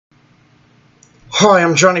Hi,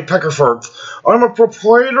 I'm Johnny Peckerford. I'm a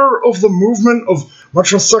proprietor of the movement of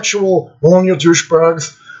metrosexual millennial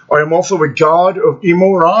douchebags. I am also a god of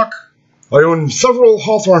emo rock. I own several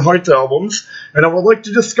Hawthorne Heights albums, and I would like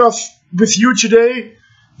to discuss with you today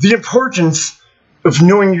the importance of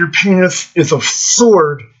knowing your penis is a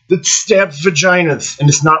sword that stabs vaginas, and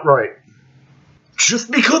it's not right.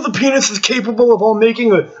 Just because the penis is capable of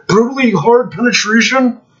making a brutally hard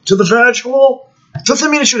penetration to the vag hole,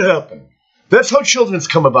 doesn't mean it should happen. That's how children's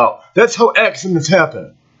come about. That's how accidents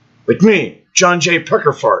happen. Like me, John J.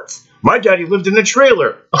 Peckerfarts. My daddy lived in a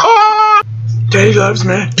trailer. Daddy loves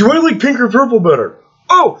me. Do I like pink or purple better?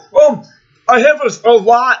 I have a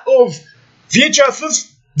lot of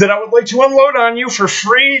VHSs that I would like to unload on you for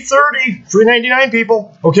free $99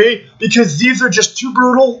 people, okay? Because these are just too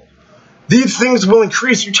brutal. These things will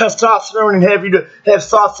increase your testosterone and have you to have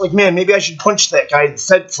thoughts like, man, maybe I should punch that guy that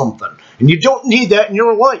said something. And you don't need that in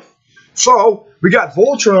your life. So, we got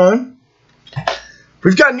Voltron.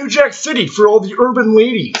 We've got New Jack City for all the urban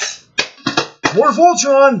ladies. More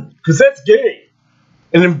Voltron, because that's gay.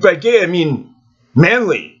 And by gay, I mean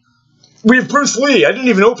manly. We have Bruce Lee. I didn't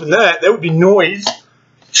even open that. That would be noise.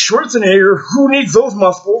 Schwarzenegger. Who needs those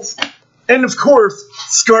muscles? And, of course,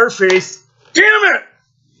 Scarface. Damn it!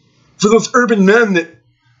 For those urban men that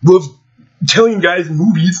love Italian guys in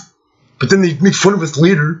movies, but then they make fun of us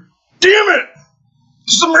later. Damn it!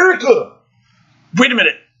 This is America! Wait a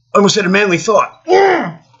minute. I almost had a manly thought.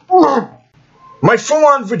 My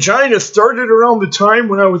full-on vagina started around the time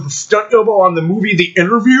when I was a stunt double on the movie The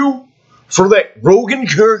Interview for that Rogan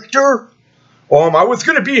character. I was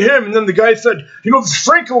going to be him, and then the guy said, this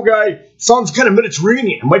Franco guy sounds kind of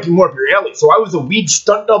Mediterranean. It might be more up your alley. So I was a weed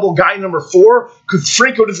stunt double guy number 4, because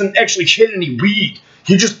Franco doesn't actually hit any weed.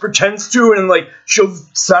 He just pretends to and, shows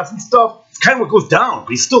sets and stuff. It's kind of what goes down, but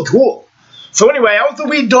he's still cool. So anyway, I was a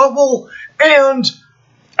wee double, and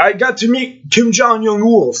I got to meet Kim Jung.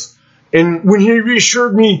 And when he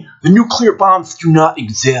reassured me, the nuclear bombs do not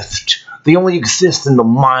exist. They only exist in the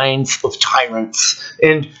minds of tyrants.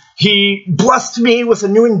 And he blessed me with a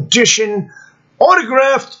new edition,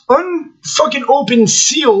 autographed, unfucking open,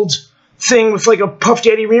 sealed thing with a Puff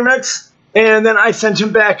Daddy remix. And then I sent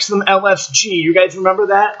him back some LSG. You guys remember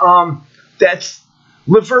that? That's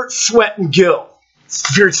Levert, Sweat, and Gill.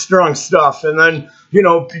 Very strong stuff. And then,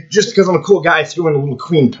 just because I'm a cool guy, I threw in a little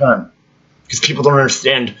Queen pen. Because people don't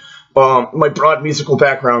understand my broad musical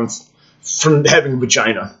backgrounds from having a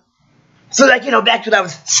vagina. So, back to what I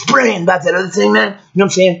was spraying about that other thing, man. You know what I'm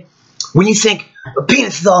saying? When you think a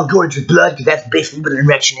penis is all engorged with blood, because that's basically what an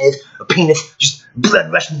erection is, a penis, just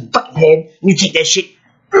blood rushing from the fucking head, and you take that shit,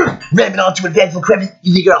 ram it onto a vaginal crevice,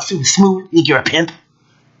 you think you're all super smooth, you think you're a pimp.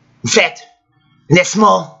 In fact, in that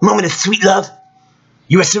small moment of sweet love,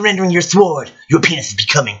 you are surrendering your sword. Your penis is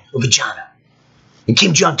becoming a vagina. And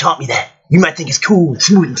Kim Jung taught me that. You might think it's cool, and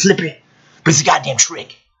smooth, and slippery, but it's a goddamn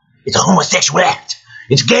trick. It's a homosexual act.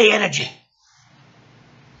 It's gay energy.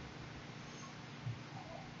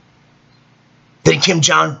 Then Kim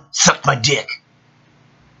Jong sucked my dick.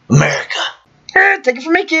 America. Take it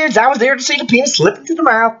from me, kids. I was there to see the penis slip into the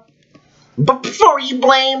mouth. But before you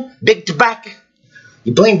blame Big Tobacco,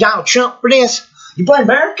 you blame Donald Trump for this, you blame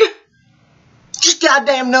America, just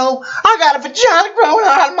goddamn know I got a vagina growing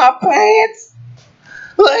out of my pants.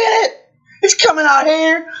 Look at it. It's coming out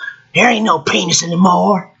here. There ain't no penis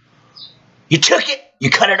anymore. You took it. You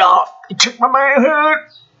cut it off. You took my manhood.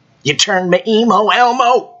 You turned me emo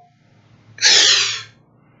elmo.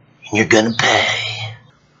 And you're gonna pay.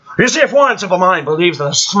 You see, if one simple mind believes in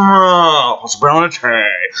the small possibility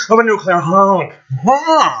of a nuclear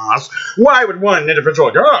holocaust, why would one individual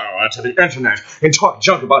go to the internet and talk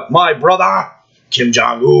junk about my brother, Kim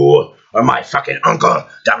Jong-un, or my fucking uncle,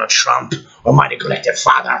 Donald Trump, or my neglected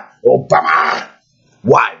father, Obama?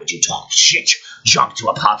 Why would you talk shit junk to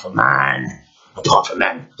a powerful man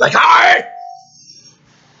like I?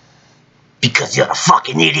 Because you're a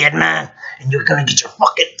fucking idiot, man, and you're gonna get your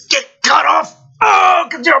fucking dick cut off. Oh,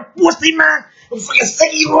 because you're a pussy, man. I'm fucking sick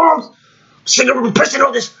of you, Holmes. I'm sick of repressing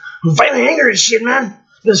all this violent anger and shit, man.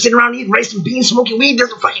 You're sitting around eating rice and beans, smoking weed,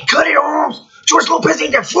 doesn't fucking cut it, Holmes. George Lopez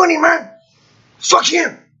ain't that funny, man. Fuck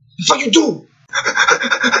him. Fuck you too.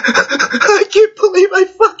 I can't believe I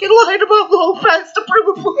fucking lied about Lopez to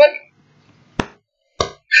prove a point.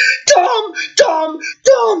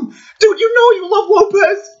 Dumb. Dude, you know you love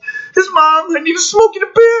Lopez. His mom, and he was smoking a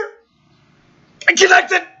beer. I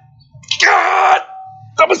connected. God,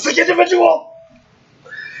 I'm a sick individual.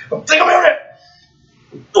 I'm sick of it.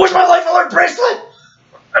 Where's my life alert bracelet?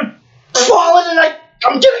 I'm falling and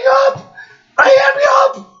I'm getting up. I am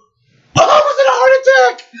up. Oh, was it a heart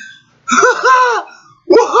attack?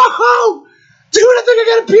 Whoa, dude.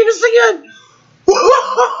 got a penis again.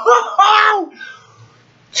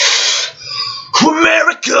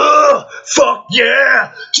 America, fuck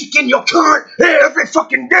yeah, kicking your cunt every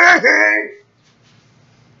fucking day.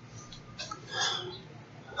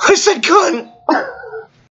 I said cunt.